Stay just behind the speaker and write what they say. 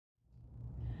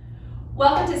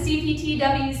Welcome to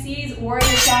CPTWC's Warrior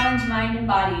Challenge Mind and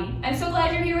Body. I'm so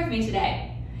glad you're here with me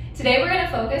today. Today we're going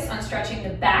to focus on stretching the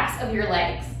backs of your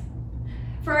legs.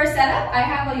 For our setup, I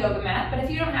have a yoga mat, but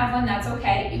if you don't have one, that's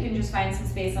okay. You can just find some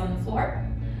space on the floor.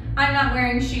 I'm not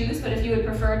wearing shoes, but if you would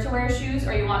prefer to wear shoes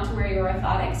or you want to wear your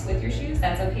orthotics with your shoes,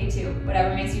 that's okay too.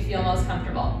 Whatever makes you feel most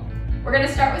comfortable. We're going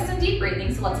to start with some deep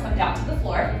breathing, so let's come down to the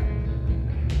floor.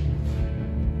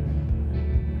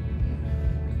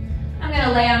 I'm going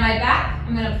to lay on my back,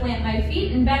 I'm going to plant my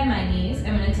feet and bend my knees.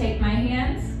 I'm going to take my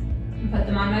hands and put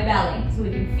them on my belly so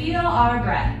we can feel our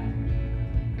breath.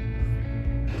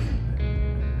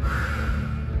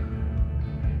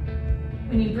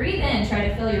 When you breathe in, try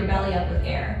to fill your belly up with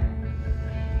air.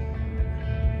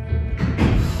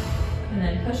 And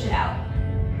then push it out.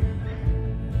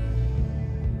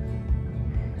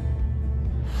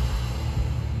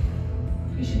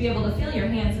 You should be able to feel your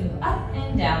hands move up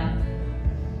and down.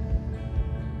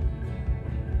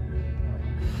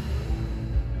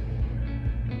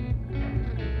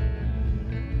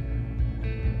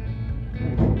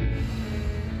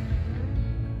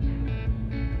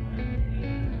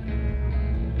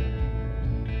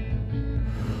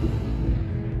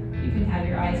 Have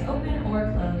your eyes open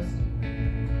or closed.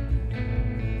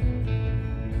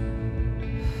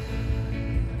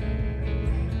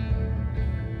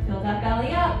 Fill that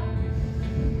belly up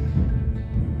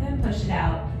and push it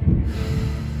out.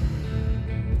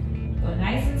 Go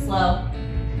nice and slow.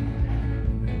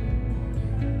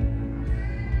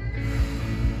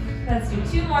 Let's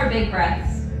do 2 more big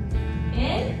breaths.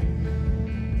 In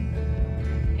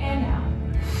and out.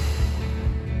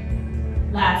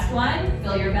 Last one,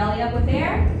 fill your belly up with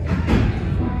air.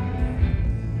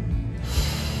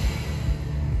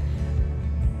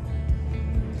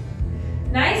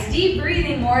 Nice deep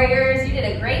breathing, warriors. You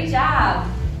did a great job.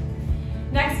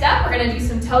 Next up, we're gonna do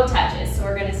some toe touches. So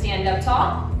we're gonna stand up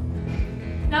tall.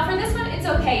 Now for this one, it's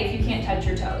okay if you can't touch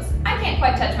your toes. I can't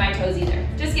quite touch my toes either.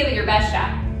 Just give it your best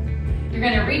shot. You're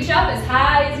gonna reach up as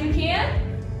high as you can,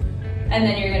 and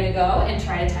then you're gonna go and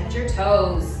try to touch your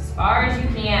toes as far as you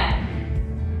can.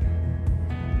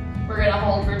 We're gonna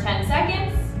hold for 10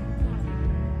 seconds.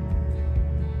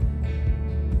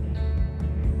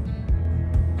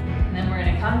 And then we're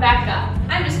gonna come back up.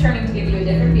 I'm just turning to give you a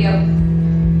different view.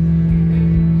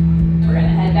 We're gonna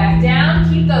head back down.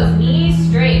 Keep those knees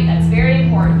straight. That's very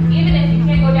important. Even if you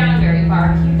can't go down very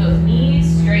far, keep those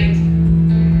knees straight.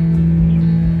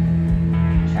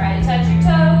 Try to touch your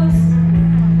toes.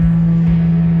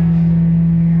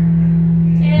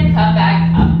 And come back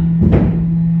up.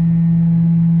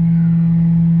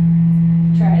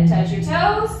 Try to touch your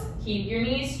toes, keep your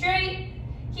knees straight,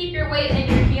 keep your weight in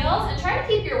your heels, and try to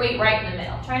keep your weight right in the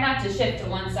middle. Try not to shift to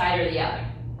one side or the other.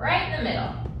 Right in the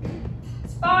middle.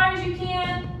 As far as you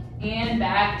can, and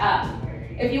back up.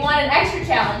 If you want an extra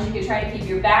challenge, you could try to keep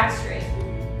your back straight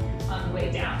on the way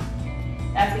down.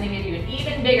 That's going to give you an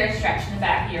even bigger stretch in the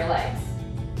back of your legs.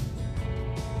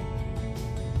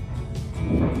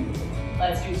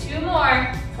 Let's do 2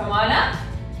 more. Come on up,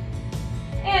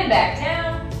 and back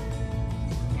down.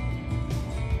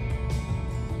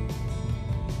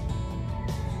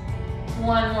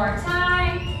 One more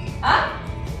time, up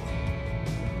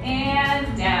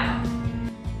and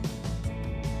down.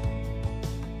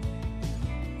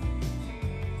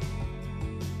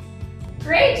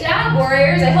 Great job,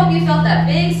 warriors. I hope you felt that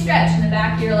big stretch in the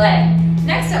back of your leg.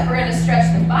 Next up, we're going to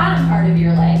stretch the bottom part of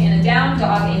your leg in a down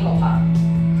dog ankle pump.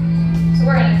 So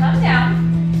we're going to come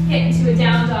down, get into a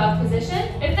down dog position.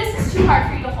 If this is too hard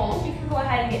for you to hold, you can go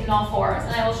ahead and get in all fours,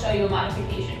 and I will show you a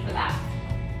modification for that.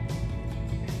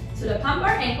 So to pump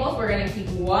our ankles, we're going to keep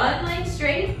one leg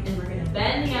straight and we're going to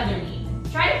bend the other knee.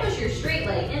 Try to push your straight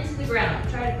leg into the ground.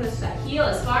 Try to push that heel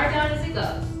as far down as it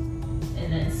goes.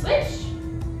 And then switch.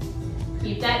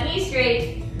 Keep that knee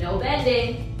straight, no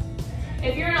bending.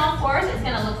 If you're in all fours, it's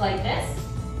going to look like this.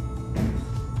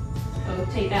 So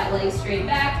take that leg straight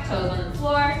back, toes on the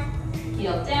floor,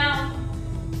 heel down,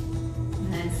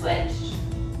 and then switch.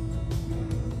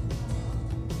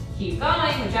 Keep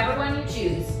going, whichever one you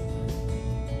choose.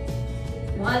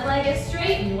 One leg is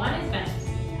straight and one is bent.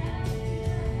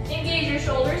 Engage your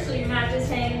shoulders so you're not just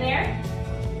hanging there.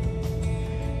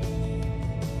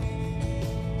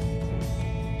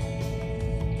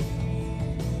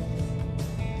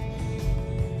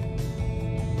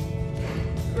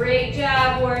 Great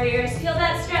job, warriors. Feel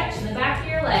that stretch in the back of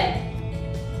your leg.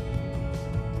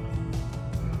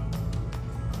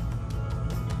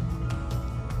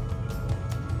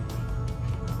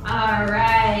 All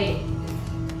right.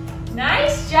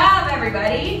 Nice job,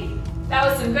 everybody. That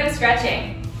was some good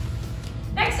stretching.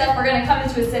 Next up, we're going to come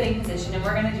into a sitting position and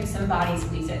we're going to do some body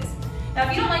squeezes. Now,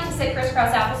 if you don't like to sit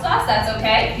crisscross applesauce, that's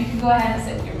okay. You can go ahead and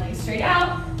sit with your legs straight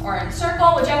out or in a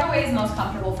circle, whichever way is most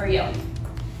comfortable for you.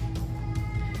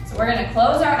 So we're gonna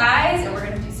close our eyes and we're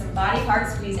gonna do some body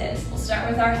part squeezes. We'll start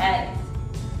with our head.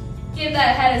 Give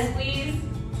that head a squeeze.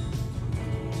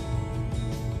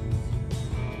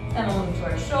 Then we'll move to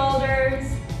our shoulders.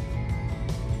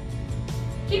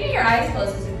 Keeping your eyes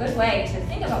closed is a good way to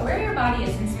think about where your body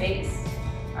is in space.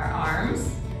 Our arms.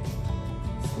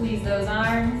 Squeeze those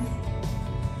arms.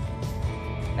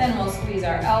 Then we'll squeeze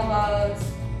our elbows.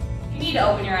 If you need to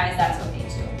open your eyes, that's okay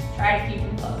too. Try to keep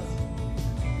them closed.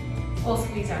 We'll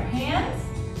squeeze our hands.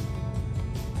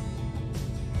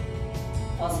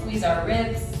 We'll squeeze our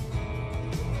ribs,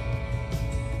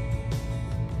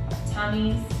 our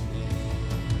tummies,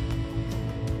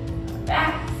 our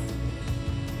backs,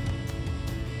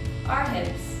 our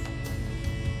hips.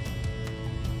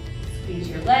 Squeeze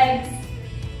your legs.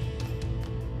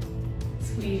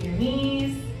 Squeeze your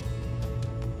knees.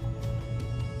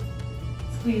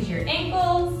 Squeeze your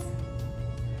ankles.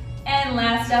 And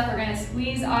last up, we're gonna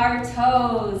squeeze our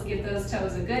toes. Give those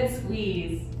toes a good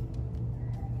squeeze.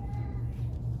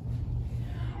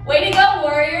 Way to go,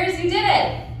 warriors, you did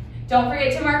it. Don't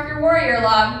forget to mark your warrior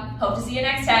log. Hope to see you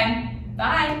next time.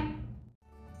 Bye.